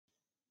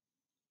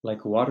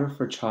Like Water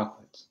for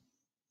Chocolate,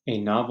 a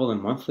novel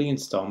in monthly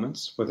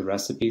installments with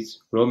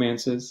recipes,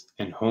 romances,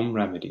 and home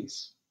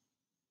remedies.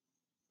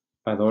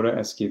 By Laura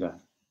Esquivel.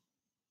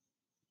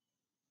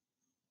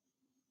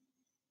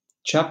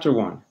 Chapter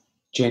 1.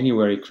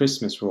 January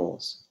Christmas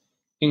Rolls.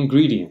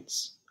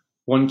 Ingredients: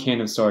 1 can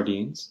of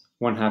sardines,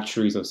 1/2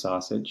 chorizo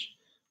sausage,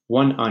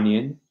 1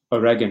 onion,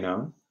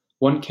 oregano,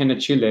 1 can of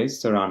chiles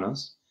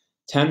serranos,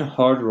 10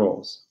 hard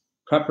rolls.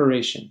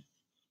 Preparation: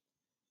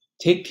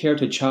 take care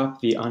to chop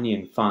the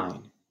onion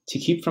fine, to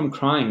keep from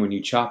crying when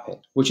you chop it,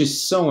 which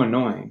is so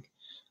annoying.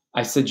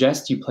 I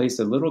suggest you place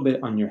a little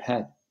bit on your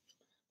head.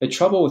 The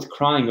trouble with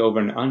crying over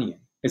an onion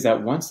is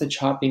that once the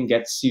chopping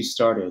gets you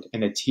started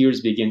and the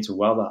tears begin to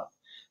well up,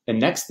 the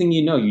next thing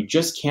you know, you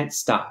just can't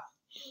stop.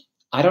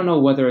 I don't know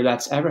whether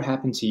that's ever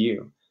happened to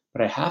you,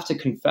 but I have to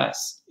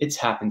confess, it's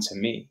happened to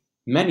me,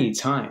 many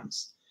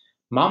times.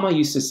 Mama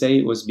used to say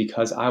it was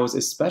because I was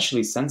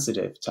especially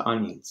sensitive to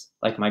onions,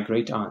 like my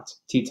great aunt,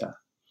 Tita.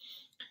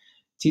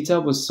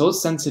 Tita was so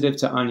sensitive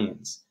to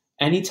onions.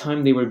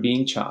 Anytime they were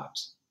being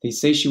chopped, they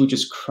say she would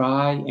just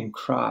cry and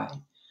cry.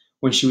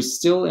 When she was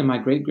still in my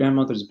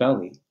great-grandmother's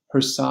belly, her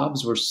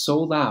sobs were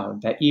so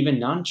loud that even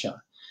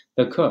Nancha,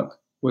 the cook,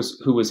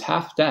 who was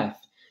half deaf,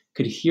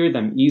 could hear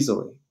them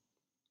easily.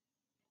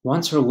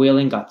 Once her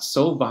wailing got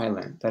so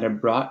violent that it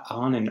brought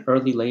on an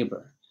early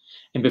labor,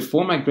 and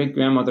before my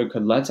great-grandmother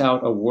could let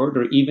out a word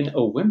or even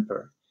a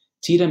whimper,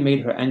 Tita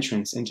made her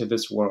entrance into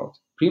this world,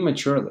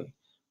 prematurely,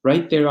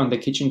 right there on the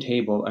kitchen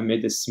table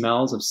amid the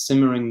smells of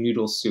simmering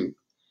noodle soup,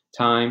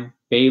 thyme,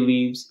 bay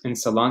leaves, and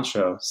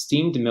cilantro,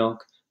 steamed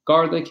milk,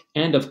 garlic,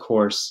 and, of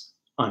course,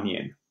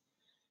 onion.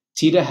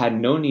 Tita had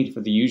no need for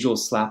the usual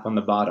slap on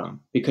the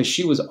bottom, because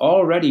she was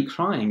already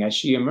crying as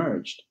she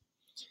emerged.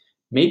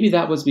 Maybe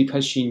that was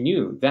because she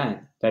knew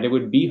then that it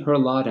would be her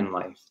lot in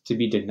life to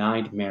be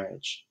denied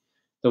marriage.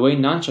 The way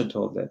Nancha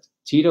told it,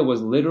 Tita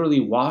was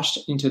literally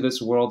washed into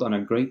this world on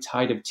a great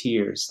tide of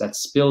tears that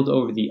spilled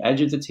over the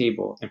edge of the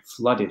table and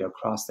flooded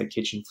across the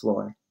kitchen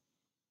floor.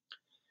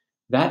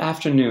 That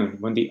afternoon,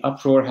 when the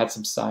uproar had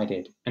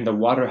subsided and the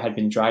water had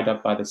been dried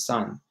up by the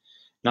sun,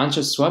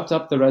 Nancha swept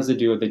up the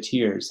residue of the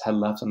tears had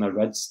left on the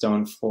red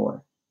stone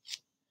floor.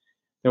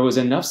 There was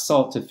enough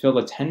salt to fill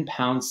a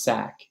 10-pound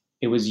sack.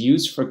 It was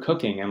used for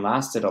cooking and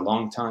lasted a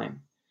long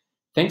time.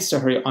 Thanks to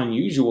her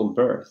unusual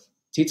birth,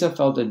 Tita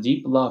felt a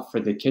deep love for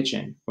the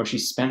kitchen, where she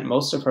spent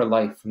most of her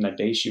life from the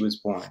day she was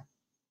born.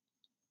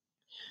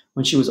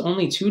 When she was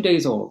only 2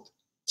 days old,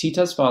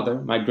 Tita's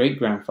father, my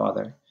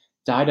great-grandfather,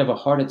 died of a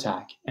heart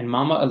attack, and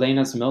Mama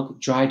Elena's milk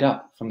dried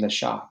up from the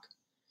shock.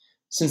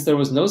 Since there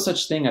was no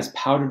such thing as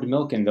powdered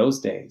milk in those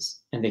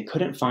days, and they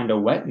couldn't find a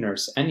wet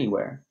nurse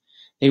anywhere,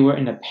 they were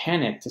in a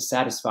panic to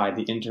satisfy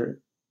the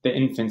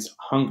infant's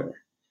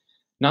hunger.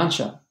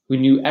 Nancha, who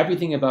knew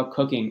everything about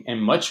cooking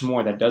and much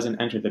more that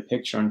doesn't enter the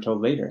picture until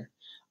later,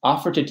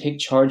 offered to take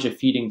charge of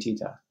feeding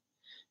Tita.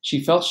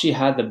 She felt she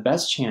had the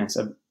best chance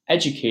of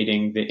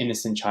educating the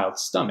innocent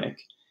child's stomach,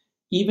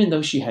 even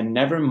though she had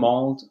never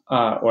mauled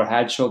or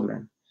had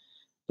children.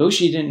 Though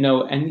she didn't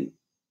know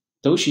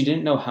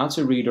how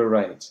to read or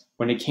write,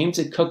 when it came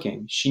to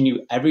cooking, she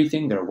knew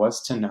everything there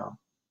was to know.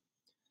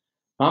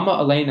 Mama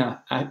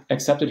Elena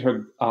accepted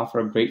her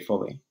offer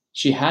gratefully.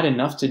 She had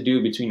enough to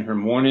do between her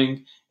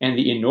mourning and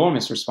the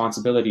enormous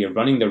responsibility of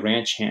running the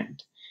ranch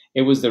hand.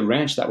 It was the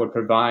ranch that would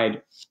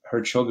provide her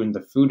children the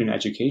food and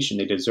education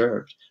they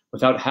deserved,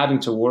 without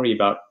having to worry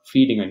about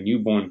feeding a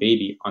newborn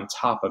baby on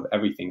top of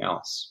everything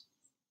else.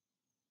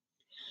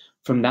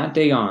 From that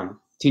day on,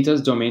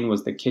 Tita's domain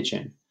was the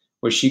kitchen,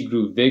 where she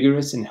grew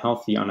vigorous and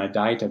healthy on a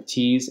diet of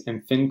teas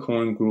and thin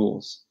corn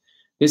gruels.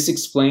 This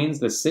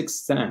explains the sixth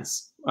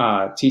sense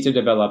Tita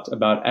developed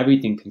about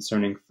everything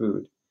concerning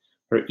food.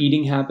 Her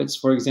eating habits,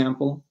 for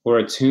example, were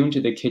attuned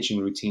to the kitchen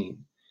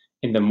routine.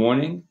 In the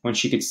morning, when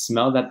she could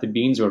smell that the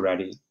beans were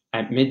ready,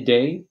 at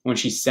midday, when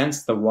she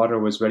sensed the water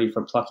was ready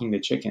for plucking the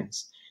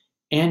chickens,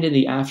 and in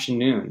the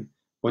afternoon,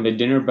 when the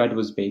dinner bread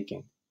was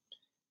baking.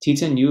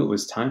 Tita knew it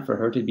was time for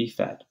her to be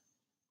fed.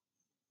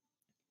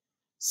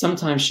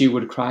 Sometimes she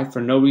would cry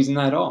for no reason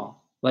at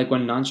all, like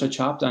when Nancha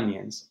chopped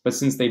onions, but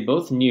since they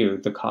both knew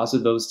the cause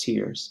of those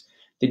tears,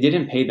 they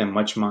didn't pay them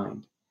much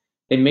mind.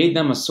 They made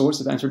them a source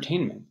of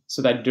entertainment,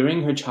 so that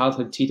during her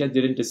childhood Tita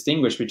didn't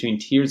distinguish between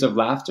tears of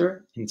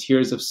laughter and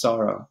tears of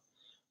sorrow.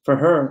 For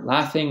her,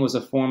 laughing was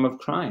a form of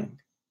crying.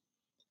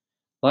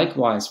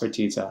 Likewise for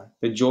Tita,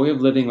 the joy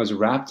of living was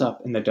wrapped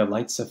up in the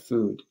delights of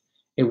food.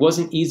 It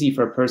wasn't easy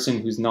for a person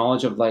whose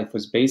knowledge of life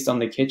was based on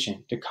the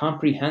kitchen to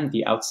comprehend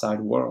the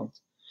outside world.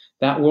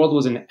 That world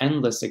was an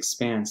endless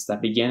expanse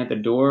that began at the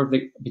door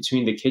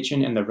between the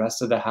kitchen and the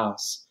rest of the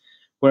house,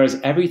 whereas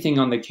everything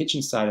on the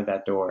kitchen side of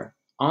that door,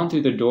 on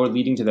through the door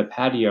leading to the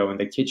patio and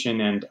the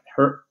kitchen and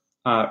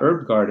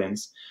herb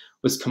gardens,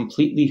 was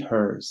completely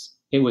hers.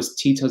 It was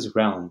Tita's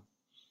realm.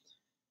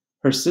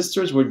 Her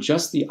sisters were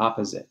just the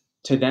opposite.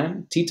 To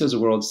them, Tita's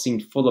world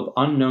seemed full of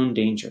unknown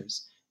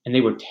dangers, and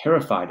they were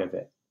terrified of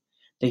it.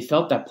 They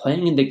felt that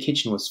playing in the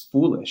kitchen was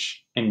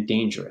foolish and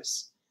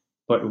dangerous.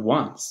 But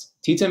once,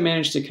 Tita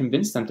managed to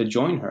convince them to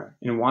join her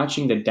in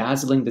watching the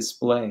dazzling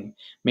display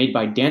made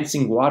by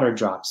dancing water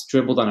drops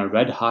dribbled on a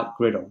red-hot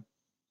griddle.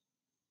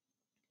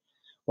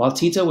 While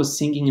Tita was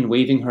singing and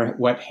waving her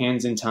wet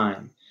hands in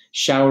time,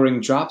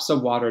 showering drops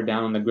of water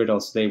down on the griddle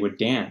so they would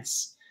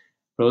dance,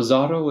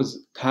 Rosato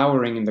was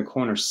cowering in the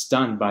corner,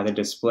 stunned by the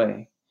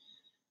display.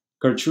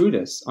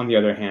 Gertrudis, on the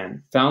other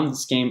hand, found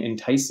this game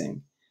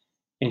enticing,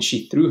 and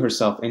she threw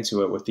herself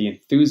into it with the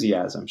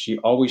enthusiasm she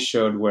always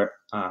showed where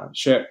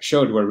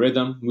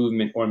rhythm,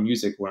 movement, or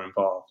music were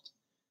involved.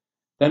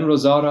 Then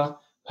Rosata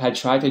had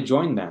tried to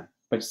join them,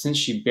 but since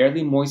she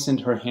barely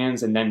moistened her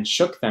hands and then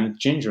shook them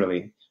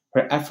gingerly,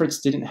 her efforts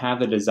didn't have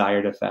the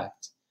desired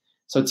effect.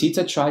 So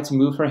Tita tried to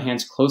move her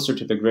hands closer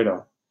to the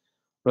griddle.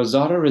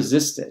 Rosata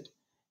resisted,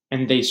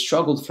 and they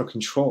struggled for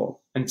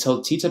control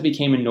until Tita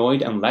became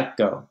annoyed and let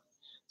go.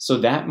 So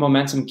that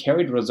momentum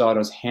carried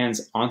Rosato's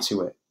hands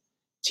onto it.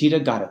 Tita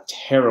got a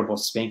terrible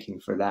spanking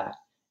for that,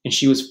 and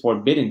she was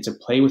forbidden to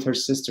play with her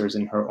sisters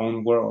in her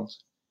own world.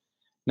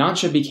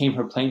 Nansha became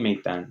her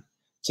playmate then.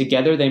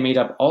 Together they made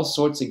up all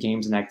sorts of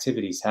games and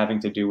activities having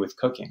to do with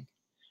cooking.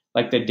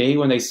 Like the day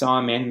when they saw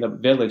a man in the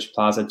village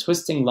plaza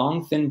twisting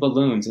long, thin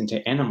balloons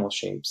into animal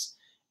shapes,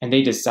 and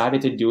they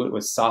decided to do it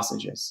with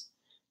sausages.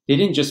 They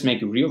didn't just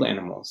make real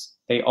animals,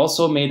 they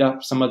also made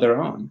up some of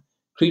their own.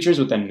 Creatures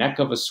with the neck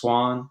of a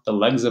swan, the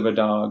legs of a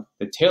dog,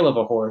 the tail of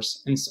a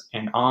horse,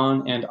 and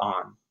on and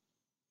on.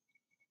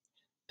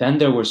 Then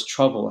there was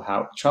trouble,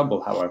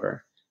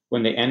 however,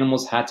 when the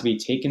animals had to be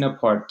taken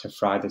apart to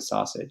fry the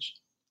sausage.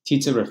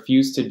 Tita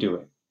refused to do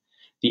it.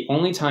 The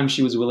only time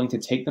she was willing to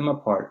take them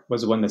apart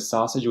was when the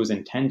sausage was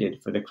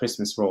intended for the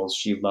Christmas rolls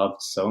she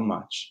loved so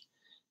much.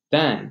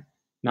 Then,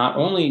 she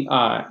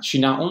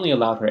not only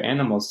allowed her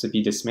animals to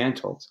be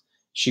dismantled,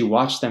 she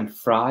watched them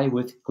fry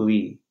with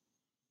glee.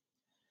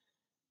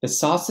 The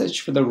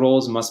sausage for the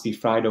rolls must be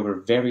fried over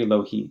very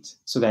low heat,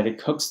 so that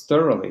it cooks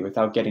thoroughly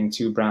without getting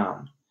too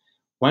brown.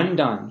 When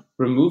done,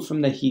 remove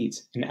from the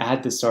heat and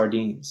add the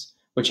sardines,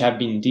 which have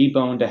been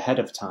deboned ahead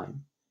of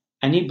time.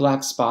 Any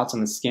black spots on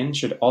the skin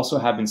should also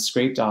have been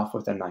scraped off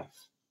with a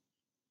knife.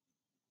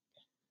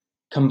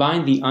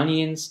 Combine the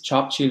onions,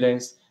 chopped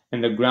chiles,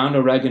 and the ground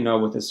oregano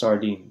with the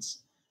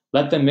sardines.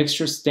 Let the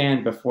mixture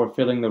stand before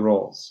filling the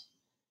rolls.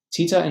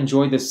 Tita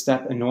enjoyed this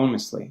step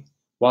enormously.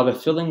 While the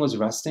filling was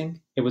resting,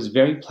 it was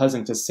very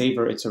pleasant to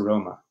savor its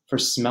aroma, for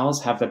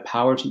smells have the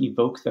power to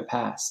evoke the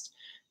past,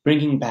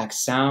 bringing back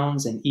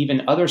sounds and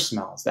even other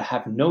smells that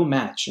have no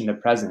match in the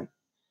present.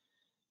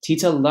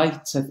 Tita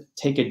liked to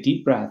take a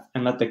deep breath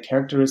and let the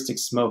characteristic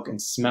smoke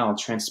and smell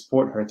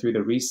transport her through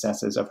the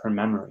recesses of her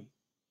memory.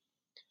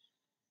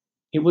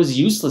 It was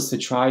useless to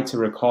try to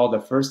recall the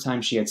first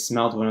time she had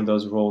smelled one of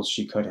those rolls.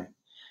 She couldn't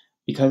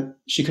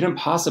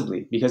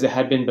possibly, because it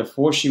had been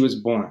before she was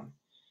born.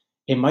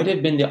 It might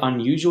have been the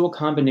unusual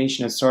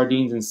combination of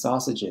sardines and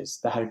sausages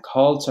that had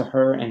called to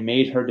her and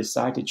made her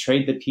decide to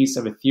trade the piece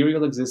of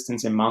ethereal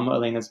existence in Mama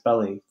Elena's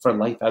belly for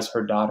life as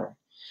her daughter,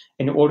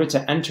 in order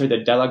to enter the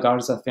De la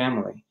Garza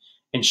family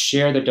and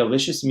share the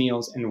delicious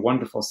meals and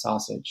wonderful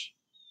sausage.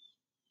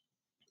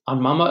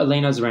 On Mama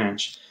Elena's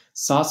ranch,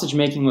 sausage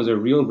making was a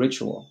real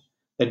ritual.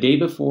 The day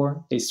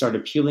before, they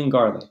started peeling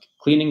garlic,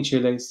 cleaning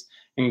chiles,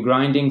 and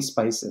grinding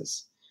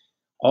spices.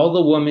 All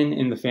the women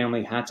in the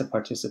family had to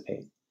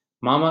participate.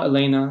 Mama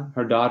Elena,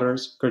 her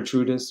daughters,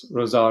 Gertrudis,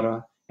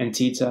 Rosata, and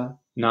Tita,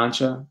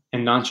 Nansha,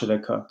 and Nansha the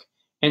cook,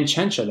 and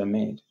Chencha the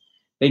maid.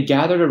 They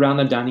gathered around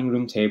the dining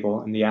room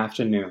table in the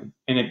afternoon,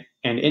 and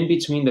in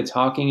between the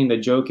talking and the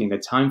joking, the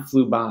time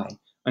flew by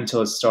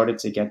until it started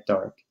to get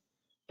dark.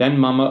 Then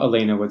Mama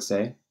Elena would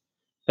say,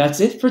 "That's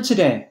it for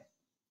today."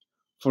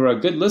 For a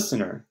good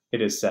listener,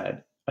 it is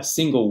said, a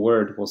single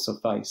word will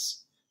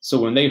suffice. So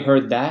when they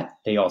heard that,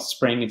 they all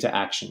sprang into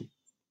action.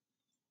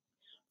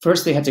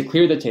 First, they had to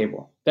clear the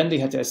table. Then they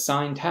had to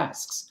assign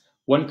tasks.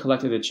 One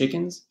collected the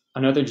chickens,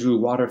 another drew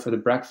water for the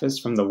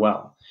breakfast from the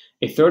well.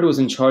 A third was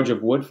in charge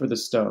of wood for the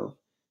stove.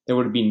 There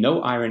would be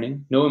no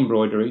ironing, no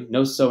embroidery,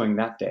 no sewing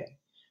that day.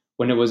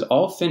 When it was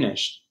all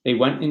finished, they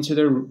went into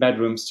their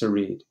bedrooms to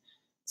read,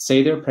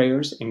 say their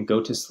prayers, and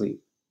go to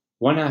sleep.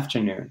 One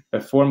afternoon,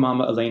 before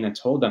Mama Elena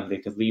told them they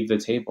could leave the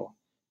table,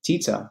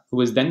 Tita, who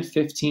was then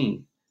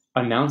 15,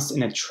 announced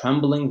in a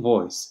trembling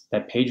voice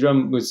that Pedro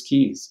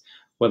Musquiz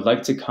would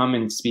like to come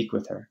and speak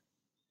with her.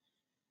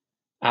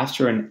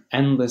 After an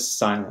endless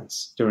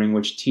silence, during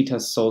which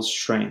Tita's soul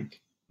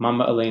shrank,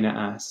 Mama Elena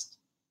asked,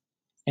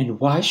 "And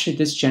why should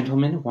this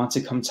gentleman want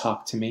to come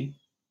talk to me?"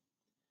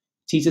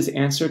 Tita's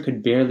answer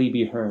could barely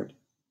be heard.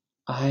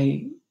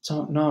 "I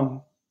don't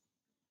know."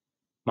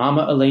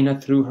 Mama Elena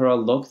threw her a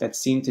look that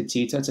seemed to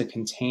Tita to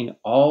contain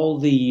all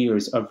the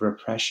years of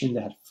repression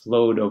that had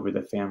flowed over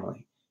the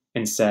family,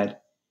 and said,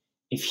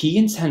 "If he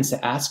intends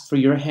to ask for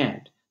your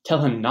hand,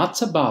 tell him not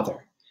to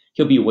bother.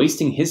 He'll be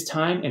wasting his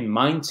time and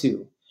mine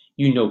too.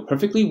 You know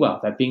perfectly well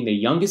that being the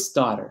youngest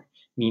daughter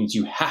means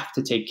you have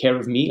to take care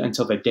of me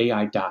until the day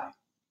I die."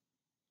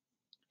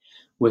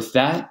 With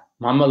that,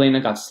 Mama Elena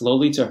got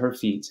slowly to her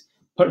feet,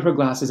 put her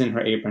glasses in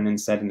her apron, and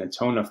said in a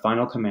tone of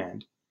final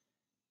command,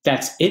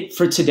 That's it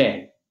for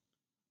today.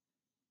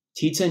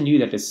 Tita knew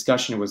that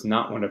discussion was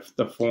not one of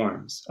the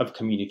forms of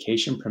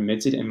communication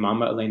permitted in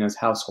Mama Elena's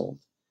household,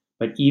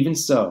 but even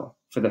so,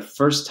 for the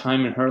first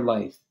time in her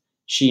life,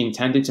 she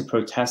intended to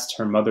protest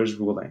her mother's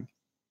ruling.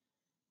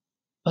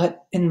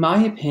 But in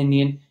my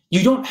opinion,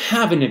 you don't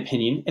have an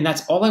opinion, and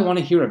that's all I want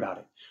to hear about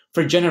it.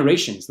 For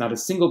generations, not a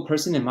single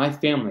person in my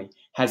family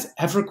has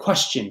ever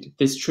questioned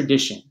this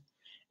tradition,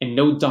 and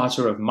no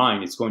daughter of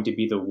mine is going to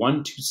be the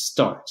one to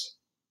start.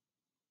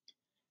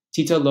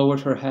 Tita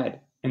lowered her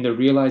head, and the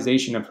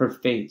realization of her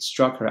fate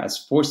struck her as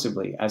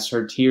forcibly as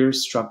her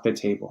tears struck the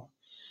table.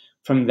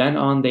 From then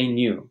on they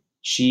knew,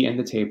 she and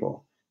the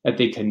table, that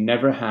they could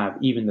never have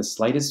even the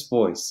slightest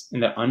voice in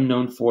the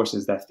unknown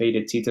forces that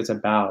fated Tita to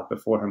bow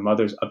before her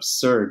mother's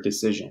absurd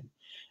decision,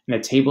 and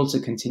the table to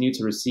continue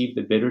to receive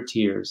the bitter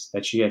tears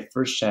that she had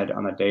first shed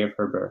on the day of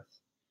her birth.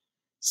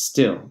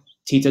 Still,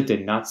 Tita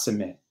did not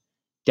submit.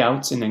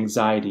 Doubts and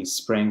anxieties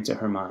sprang to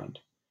her mind.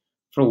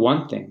 For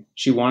one thing,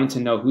 she wanted to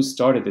know who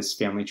started this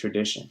family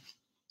tradition.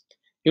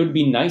 It would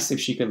be nice if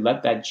she could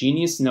let that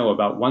genius know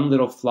about one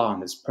little flaw in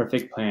this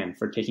perfect plan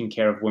for taking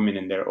care of women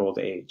in their old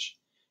age.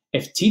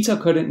 If Tita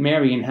couldn't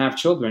marry and have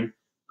children,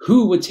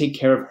 who would take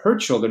care of her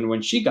children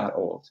when she got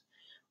old?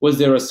 Was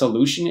there a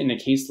solution in a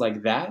case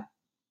like that?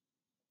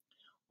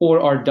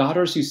 Or are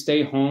daughters who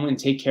stay home and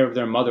take care of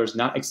their mothers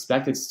not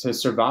expected to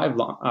survive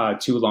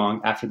too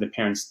long after the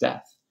parent's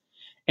death?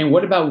 And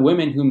what about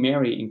women who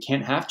marry and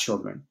can't have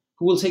children?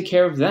 Who will take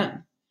care of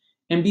them?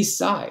 And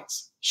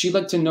besides, she'd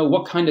like to know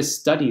what kind of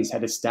studies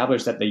had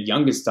established that the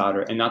youngest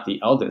daughter and not the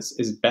eldest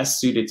is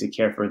best suited to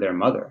care for their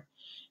mother.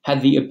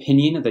 Had the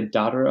opinion of the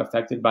daughter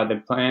affected by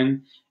the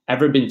plan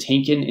ever been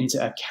taken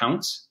into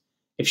account?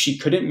 If she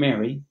couldn't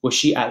marry, was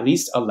she at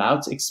least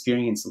allowed to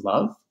experience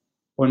love?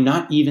 Or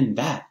not even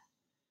that?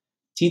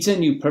 Tita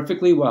knew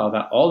perfectly well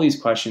that all these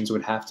questions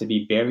would have to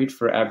be buried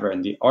forever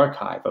in the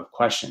archive of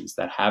questions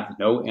that have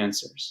no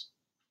answers.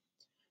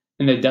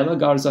 In the De la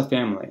Garza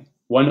family,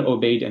 one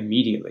obeyed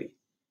immediately.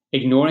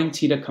 Ignoring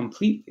Tita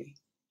completely,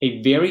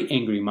 a very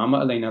angry Mama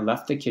Elena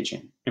left the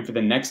kitchen, and for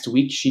the next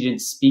week she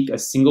didn't speak a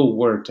single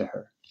word to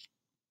her.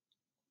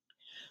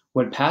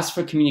 What passed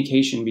for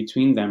communication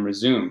between them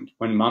resumed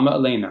when Mama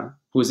Elena,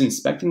 who was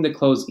inspecting the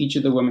clothes each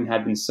of the women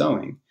had been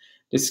sewing,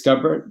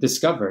 discovered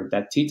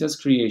that Tita's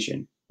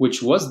creation,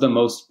 which was the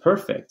most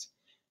perfect,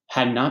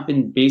 had not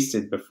been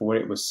basted before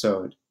it was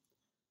sewed.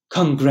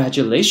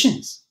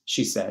 "Congratulations,"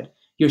 she said.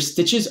 "Your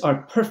stitches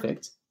are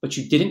perfect, but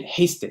you didn't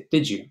haste it,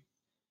 did you?"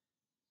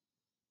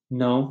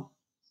 "No,"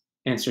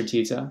 answered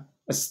Tita,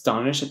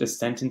 astonished that the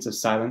sentence of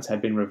silence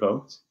had been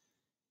revoked.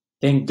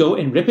 "Then go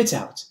and rip it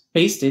out,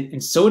 baste it,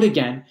 and sew it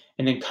again,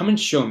 and then come and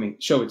show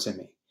it to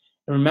me.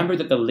 And remember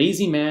that the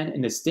lazy man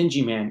and the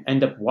stingy man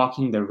end up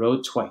walking the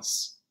road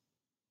twice."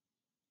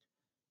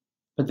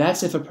 "But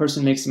that's if a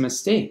person makes a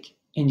mistake,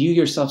 and you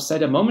yourself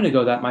said a moment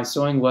ago that my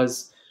sewing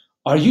was—"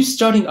 "Are you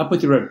starting up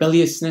with your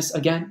rebelliousness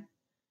again?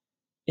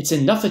 It's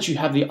enough that you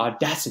have the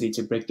audacity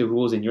to break the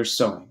rules in your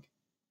sewing."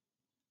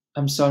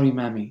 "I'm sorry,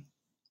 Mammy.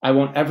 I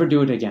won't ever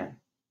do it again."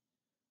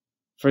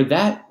 With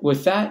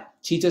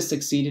that, Tita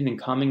succeeded in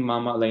calming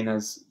Mama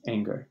Elena's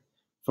anger.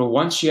 For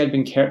once she had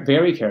been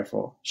very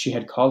careful, she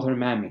had called her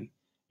Mammy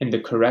in the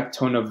correct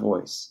tone of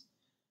voice.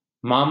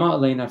 Mama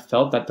Elena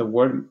felt that the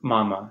word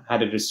Mama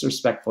had a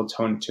disrespectful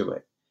tone to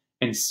it,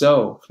 and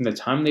so from the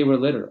time they were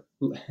little,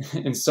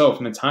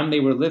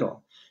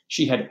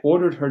 she had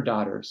ordered her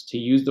daughters to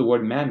use the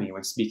word Mammy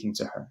when speaking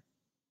to her.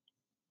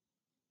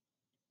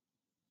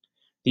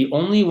 The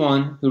only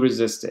one who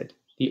resisted,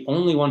 the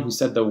only one who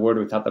said the word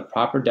without the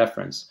proper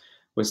deference,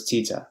 was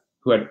Tita,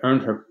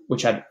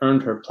 which had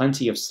earned her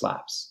plenty of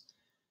slaps.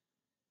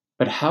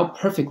 But how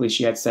perfectly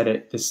she had said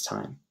it this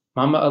time!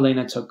 Mama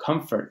Elena took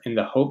comfort in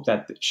the hope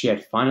that she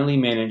had finally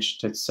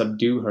managed to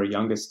subdue her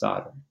youngest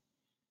daughter.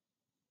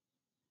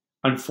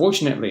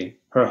 Unfortunately,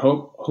 her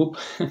hope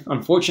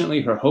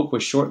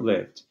was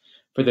short-lived,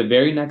 for the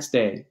very next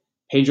day,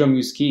 Pedro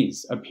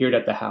Musquiz appeared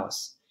at the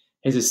house,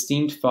 his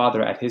esteemed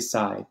father at his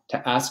side,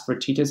 to ask for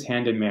Tita's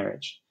hand in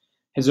marriage.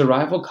 His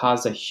arrival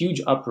caused a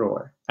huge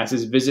uproar, as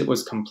his visit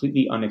was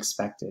completely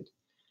unexpected.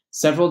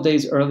 Several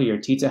days earlier,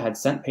 Tita had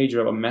sent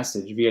Pedro a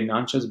message via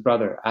Nancha's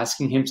brother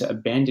asking him to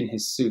abandon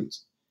his suit.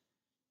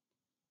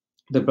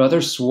 The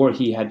brother swore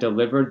he had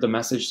delivered the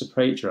message to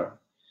Pedro,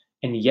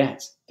 and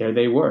yet there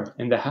they were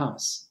in the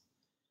house.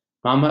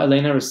 Mama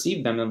Elena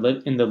received them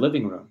in the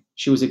living room.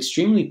 She was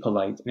extremely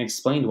polite and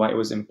explained why it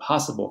was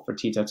impossible for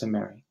Tita to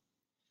marry.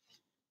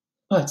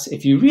 "But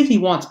if you really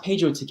want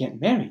Pedro to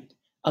get married,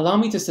 allow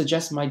me to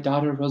suggest my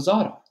daughter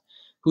Rosara,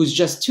 who's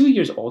just 2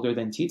 years older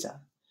than Tita.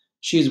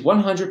 She is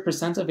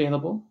 100%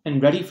 available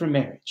and ready for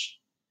marriage."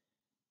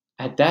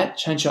 At that,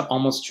 Chencha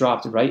almost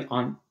dropped right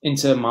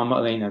into Mama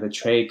Elena the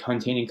tray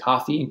containing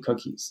coffee and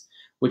cookies,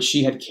 which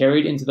she had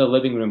carried into the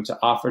living room to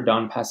offer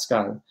Don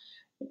Pascal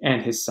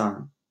and his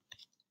son.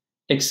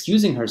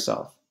 Excusing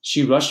herself,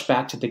 she rushed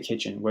back to the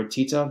kitchen, where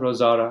Tita,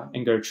 Rosara,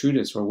 and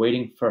Gertrudis were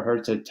waiting for her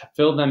to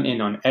fill them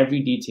in on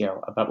every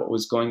detail about what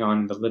was going on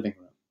in the living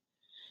room.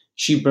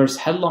 She burst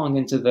headlong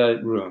into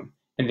the room,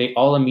 and they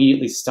all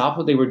immediately stopped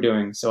what they were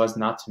doing so as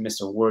not to miss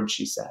a word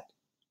she said.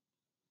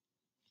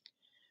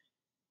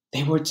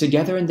 They were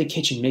together in the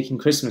kitchen making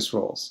Christmas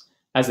rolls.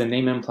 As the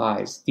name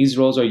implies, these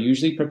rolls are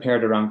usually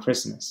prepared around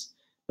Christmas,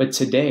 but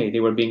today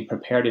they were being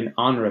prepared in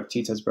honor of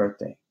Tita's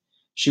birthday.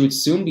 She would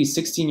soon be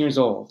 16 years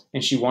old,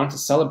 and she wanted to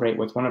celebrate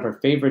with one of her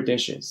favorite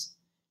dishes.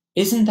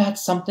 Isn't that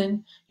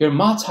something? Your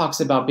ma talks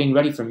about being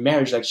ready for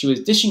marriage like she was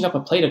dishing up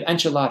a plate of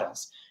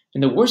enchiladas.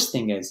 And the worst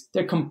thing is,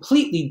 they're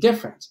completely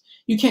different.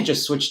 You can't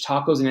just switch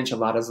tacos and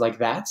enchiladas like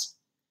that.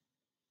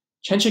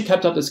 Chencha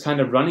kept up this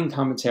kind of running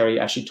commentary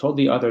as she told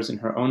the others in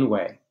her own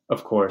way,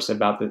 of course,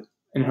 about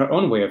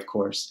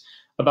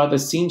the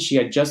scene she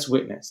had just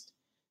witnessed.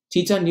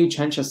 Tita knew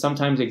Chencha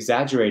sometimes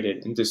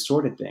exaggerated and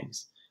distorted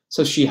things,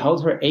 so she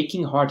held her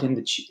aching heart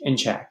in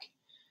check.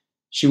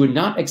 She would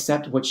not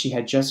accept what she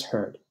had just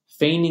heard.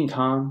 Feigning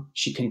calm,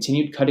 she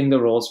continued cutting the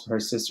rolls for her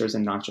sisters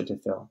and Nacha to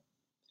fill.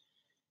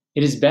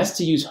 It is best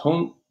to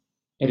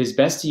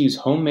use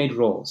homemade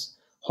rolls.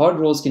 Hard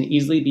rolls can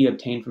easily be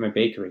obtained from a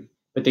bakery,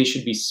 but they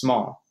should be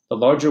small. The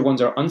larger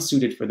ones are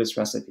unsuited for this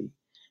recipe.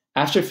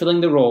 After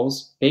filling the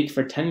rolls, bake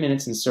for 10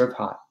 minutes and serve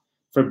hot.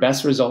 For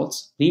best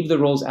results, leave the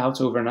rolls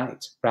out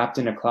overnight, wrapped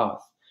in a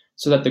cloth,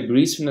 so that the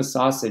grease from the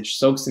sausage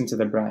soaks into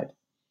the bread.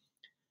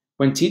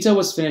 When Tita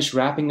was finished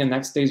wrapping the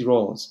next day's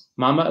rolls,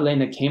 Mama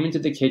Elena came into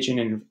the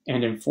kitchen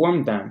and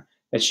informed them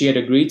that she had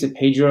agreed to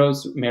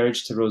Pedro's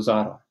marriage to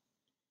Rosada.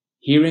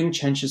 Hearing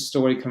Chencha's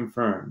story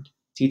confirmed,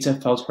 Tita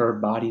felt her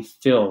body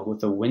fill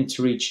with a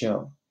wintry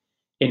chill.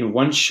 In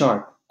one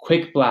sharp,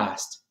 quick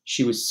blast,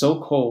 she was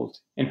so cold,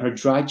 and her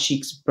dry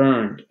cheeks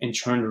burned and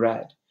turned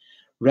red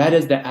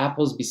as the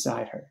apples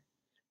beside her.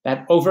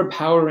 That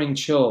overpowering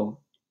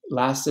chill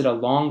lasted a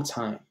long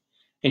time,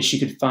 and she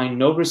could find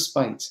no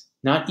respite,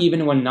 not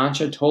even when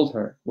Nacha told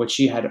her what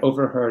she had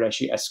overheard as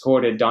she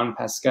escorted Don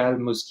Pascal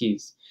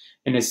Musquiz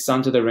and his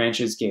son to the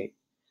ranch's gate.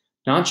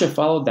 Nacha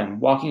followed them,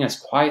 walking as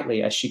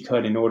quietly as she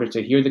could in order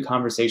to hear the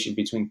conversation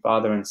between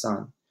father and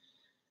son.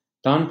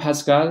 Don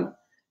Pascal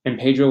and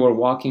Pedro were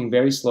walking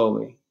very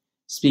slowly,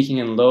 speaking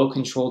in low,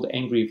 controlled,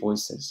 angry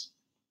voices.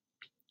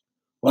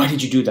 Why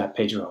did you do that,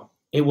 Pedro?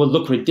 It will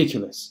look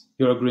ridiculous,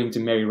 your agreeing to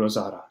marry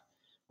Rosada.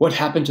 What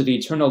happened to the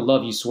eternal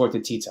love you swore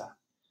to Tita?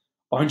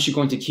 Aren't you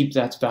going to keep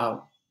that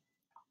vow?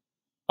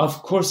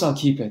 Of course I'll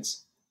keep it.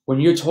 When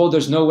you're told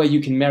there's no way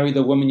you can marry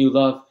the woman you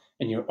love,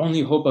 and your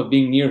only hope of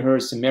being near her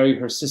is to marry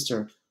her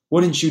sister,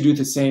 wouldn't you do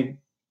the same?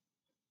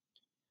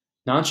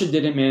 Nacha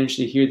didn't manage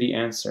to hear the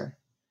answer.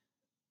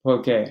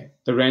 Porque,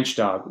 the ranch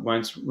dog,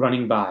 went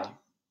running by,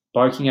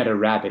 barking at a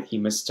rabbit he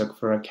mistook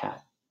for a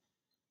cat.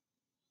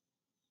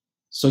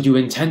 So you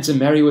intend to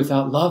marry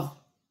without love?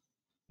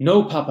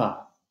 No,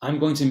 Papa. I'm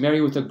going to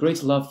marry with a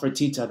great love for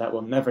Tita that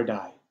will never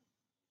die.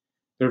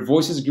 Their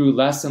voices grew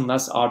less and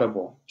less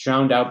audible,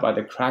 drowned out by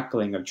the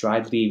crackling of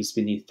dried leaves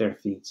beneath their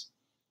feet.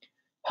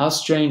 How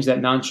strange that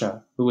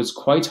Nacha, who was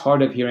quite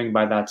hard of hearing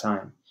by that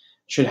time,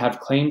 should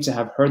have claimed to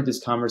have heard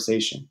this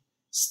conversation.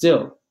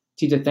 Still,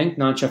 Tita thanked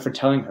Nacha for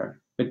telling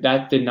her, but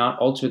that did not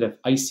alter the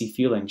icy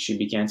feeling she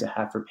began to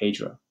have for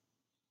Pedro.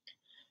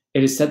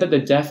 It is said that the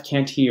deaf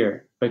can't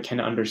hear, but can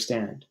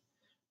understand.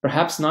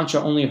 Perhaps Nacha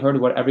only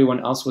heard what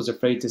everyone else was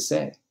afraid to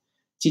say.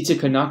 Tita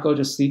could not go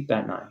to sleep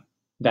that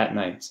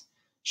night.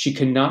 She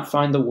could not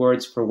find the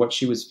words for what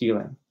she was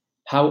feeling.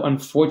 How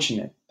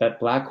unfortunate that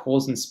black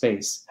holes in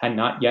space had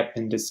not yet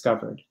been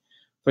discovered,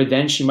 for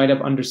then she might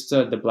have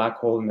understood the black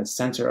hole in the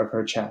center of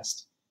her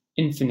chest,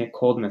 infinite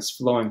coldness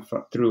flowing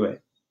through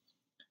it.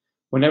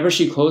 Whenever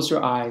she closed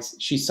her eyes,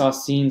 she saw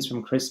scenes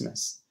from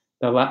Christmas.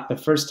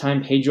 The first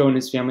time Pedro and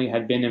his family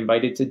had been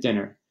invited to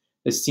dinner,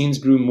 the scenes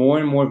grew more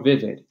and more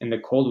vivid, and the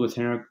cold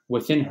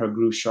within her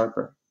grew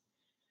sharper.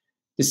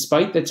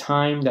 Despite the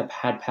time that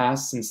had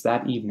passed since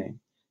that evening,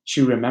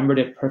 she remembered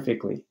it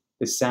perfectly.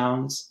 The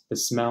sounds, the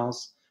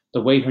smells,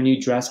 the way her new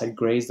dress had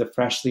grazed the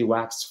freshly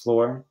waxed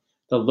floor,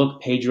 the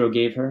look Pedro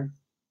gave her.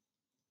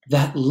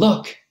 That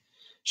look!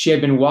 She had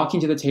been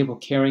walking to the table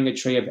carrying a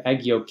tray of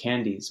egg yolk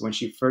candies when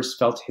she first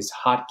felt his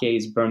hot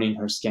gaze burning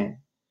her skin.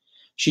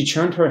 She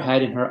turned her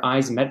head and her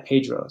eyes met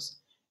Pedro's.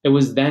 It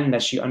was then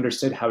that she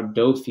understood how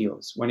dough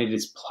feels when it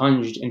is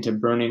plunged into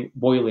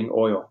boiling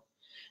oil.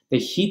 The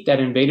heat that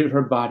invaded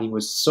her body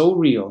was so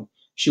real,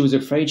 she was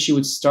afraid she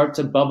would start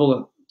to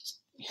bubble.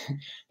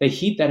 The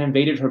heat that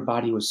invaded her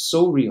body was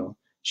so real,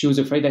 she was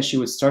afraid that she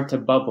would start to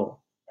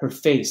bubble. Her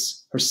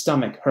face, her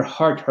stomach, her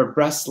heart, her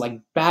breasts like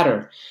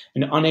batter,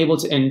 and unable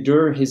to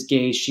endure his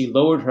gaze, she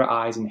lowered her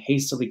eyes and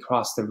hastily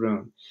crossed the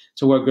room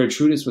to where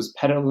Gertrudis was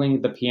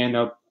pedaling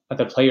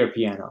the player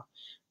piano,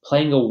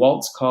 playing a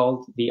waltz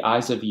called The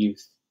Eyes of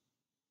Youth.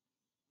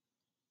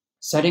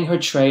 Setting her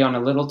tray on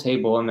a little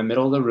table in the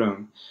middle of the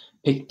room,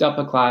 picked up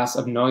a glass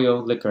of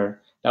Noyo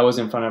liquor that was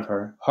in front of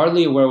her,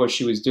 hardly aware what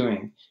she was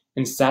doing,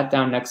 and sat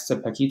down next to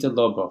Paquita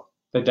Lobo,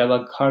 the De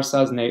la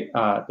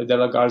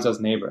Garza's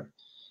neighbor.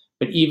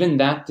 But even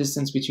that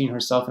distance between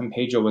herself and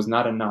Pedro was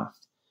not enough.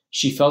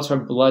 She felt her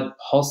blood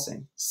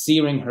pulsing,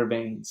 searing her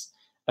veins.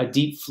 A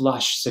deep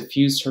flush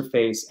suffused her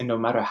face, and no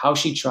matter how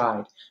she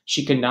tried,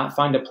 she could not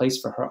find a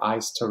place for her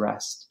eyes to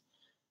rest.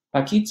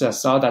 Paquita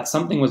saw that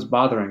something was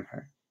bothering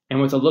her,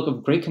 and with a look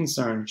of great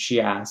concern,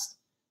 she asked,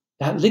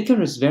 "That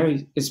liquor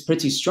is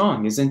pretty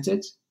strong, isn't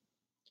it?"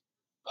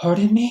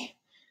 "Pardon me?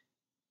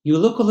 You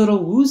look a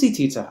little woozy,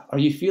 Tita. Are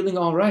you feeling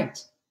all right?"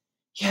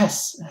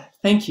 "Yes,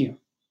 thank you."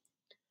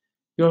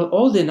 "You're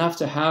old enough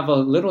to have a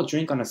little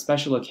drink on a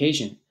special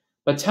occasion,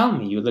 but tell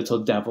me, you little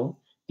devil,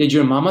 did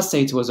your mama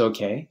say it was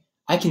okay?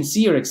 I can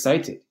see you're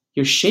excited.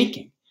 You're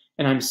shaking,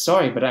 and I'm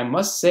sorry, but I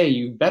must say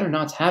you'd better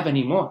not have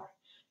any more.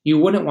 You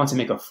wouldn't want to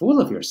make a fool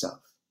of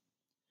yourself."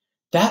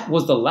 That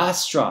was the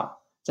last straw,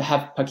 to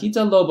have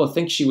Paquita Lobo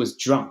think she was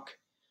drunk.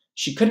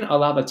 She couldn't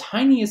allow the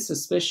tiniest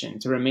suspicion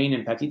to remain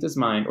in Paquita's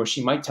mind, or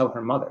she might tell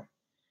her mother.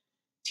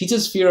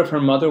 Tita's fear of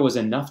her mother was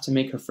enough to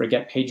make her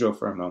forget Pedro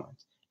for a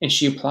moment, and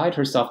she applied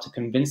herself to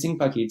convincing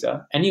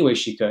Paquita, any way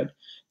she could,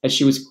 that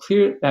she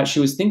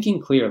was thinking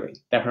clearly,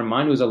 that her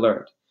mind was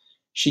alert.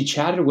 She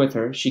chatted with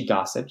her, she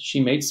gossiped,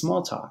 she made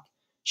small talk.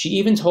 She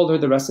even told her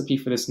the recipe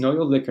for this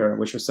noyo liquor,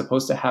 which was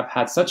supposed to have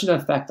had such an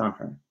effect on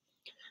her.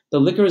 The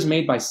liquor is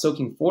made by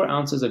soaking 4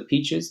 ounces of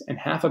peaches and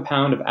half a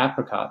pound of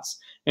apricots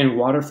in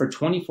water for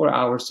 24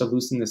 hours to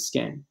loosen the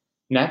skin.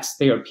 Next,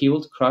 they are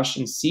peeled, crushed,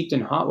 and steeped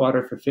in hot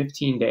water for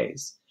 15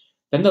 days.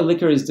 Then the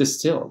liquor is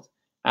distilled.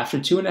 After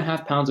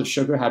 2.5 pounds of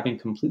sugar have been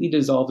completely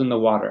dissolved in the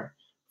water,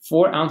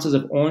 4 ounces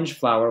of orange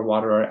flower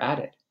water are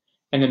added,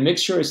 and the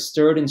mixture is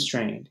stirred and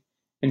strained.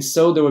 And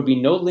so there would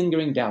be no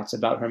lingering doubts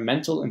about her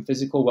mental and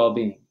physical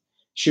well-being.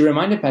 She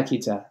reminded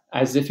Paquita,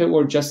 as if it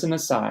were just an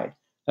aside,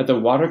 that the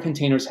water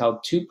containers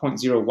held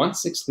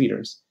 2.016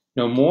 liters,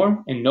 no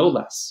more and no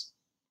less.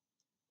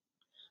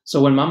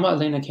 So when Mama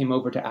Elena came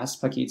over to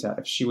ask Paquita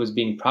if she was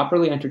being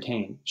properly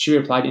entertained, she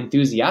replied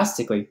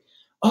enthusiastically,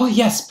 "Oh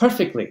yes,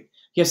 perfectly.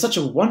 You have such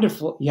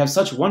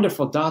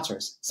wonderful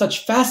daughters,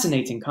 such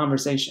fascinating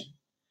conversation."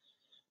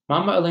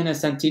 Mama Elena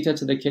sent Tita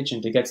to the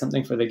kitchen to get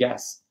something for the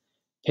guests.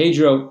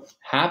 Pedro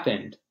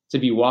happened to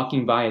be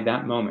walking by at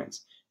that moment,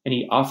 and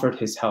he offered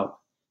his help.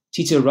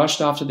 Tita rushed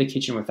off to the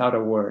kitchen without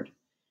a word.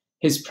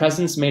 His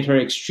presence made her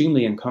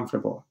extremely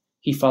uncomfortable.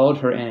 He followed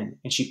her in,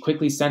 and she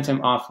quickly sent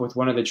him off with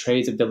one of the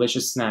trays of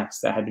delicious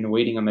snacks that had been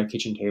waiting on the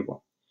kitchen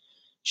table.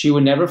 She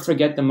would never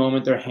forget the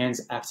moment their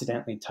hands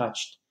accidentally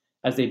touched,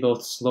 as they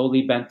both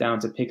slowly bent down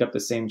to pick up the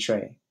same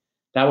tray.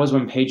 That was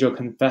when Pedro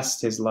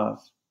confessed his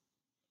love.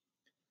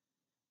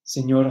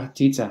 "Señora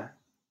Tita,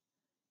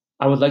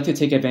 I would like to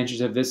take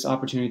advantage of this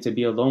opportunity to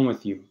be alone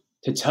with you,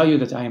 to tell you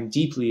that I am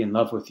deeply in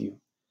love with you.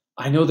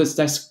 I know this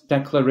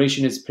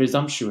declaration is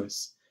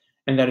presumptuous,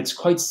 and that it's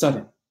quite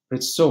sudden, but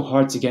it's so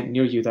hard to get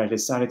near you that I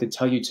decided to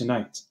tell you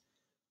tonight.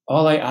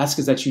 All I ask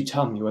is that you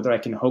tell me whether I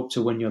can hope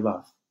to win your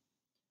love."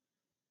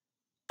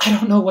 "I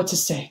don't know what to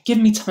say. Give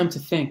me time to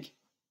think."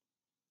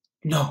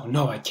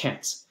 No, I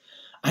can't.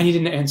 I need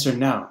an answer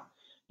now.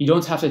 You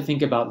don't have to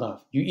think about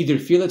love. You either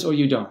feel it or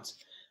you don't.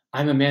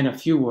 I'm a man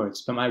of few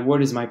words, but my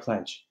word is my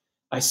pledge.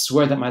 I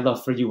swear that my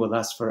love for you will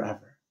last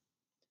forever."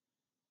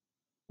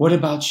 "What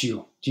about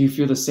you? Do you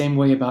feel the same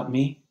way about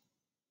me?"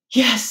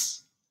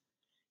 "Yes!"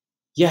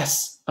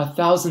 Yes,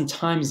 1,000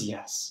 times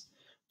yes.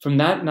 From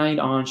that night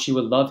on, she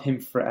would love him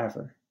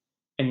forever.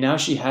 And now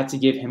she had to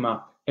give him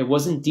up. It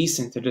wasn't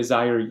decent to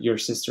desire your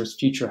sister's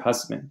future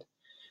husband.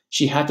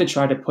 She had to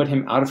try to put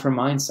him out of her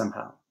mind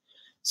somehow,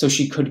 so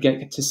she could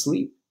get to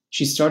sleep.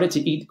 She started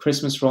to eat the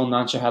Christmas roll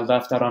Nancha had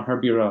left out on her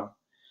bureau,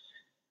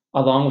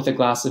 along with a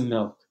glass of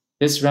milk.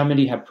 This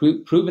remedy had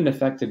proven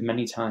effective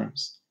many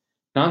times.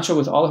 Nancha,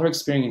 with all her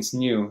experience,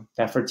 knew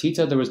that for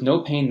Tita there was no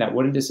pain that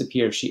wouldn't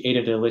disappear if she ate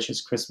a delicious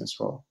Christmas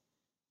roll.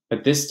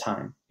 But this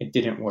time, it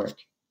didn't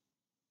work.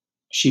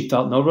 She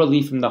felt no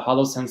relief from the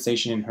hollow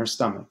sensation in her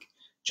stomach,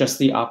 just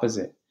the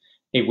opposite.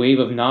 A wave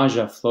of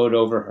nausea flowed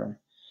over her.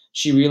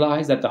 She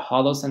realized that the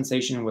hollow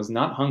sensation was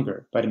not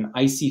hunger, but an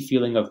icy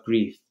feeling of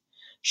grief.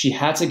 She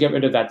had to get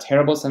rid of that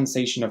terrible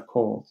sensation of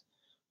cold.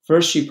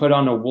 First, she put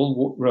on a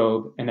wool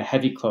robe and a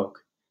heavy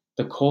cloak.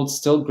 The cold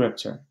still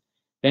gripped her.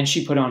 Then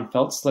she put on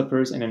felt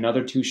slippers and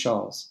another 2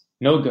 shawls.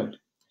 No good.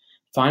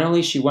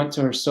 Finally, she went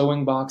to her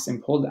sewing box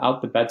and pulled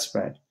out the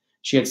bedspread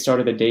she had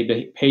started the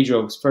day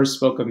Pedro first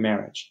spoke of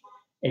marriage.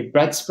 A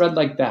bedspread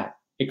like that,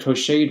 a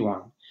crocheted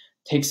one,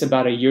 takes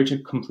about a year to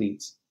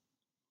complete.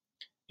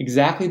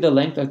 Exactly the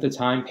length of the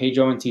time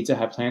Pedro and Tita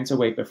had planned to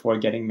wait before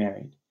getting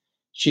married.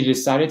 She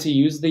decided to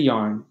use the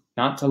yarn,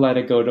 not to let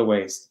it go to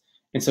waste,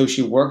 and so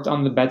she worked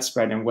on the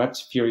bedspread and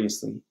wept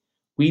furiously,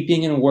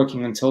 weeping and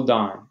working until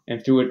dawn,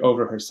 and threw it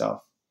over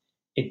herself.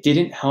 It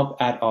didn't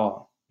help at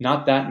all,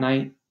 not that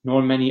night,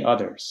 nor many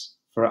others,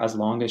 for as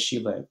long as she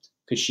lived,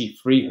 could she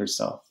free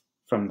herself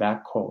from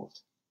that cold.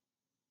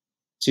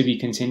 To be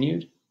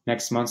continued,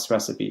 next month's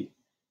recipe,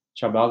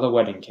 Chabala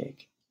wedding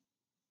cake.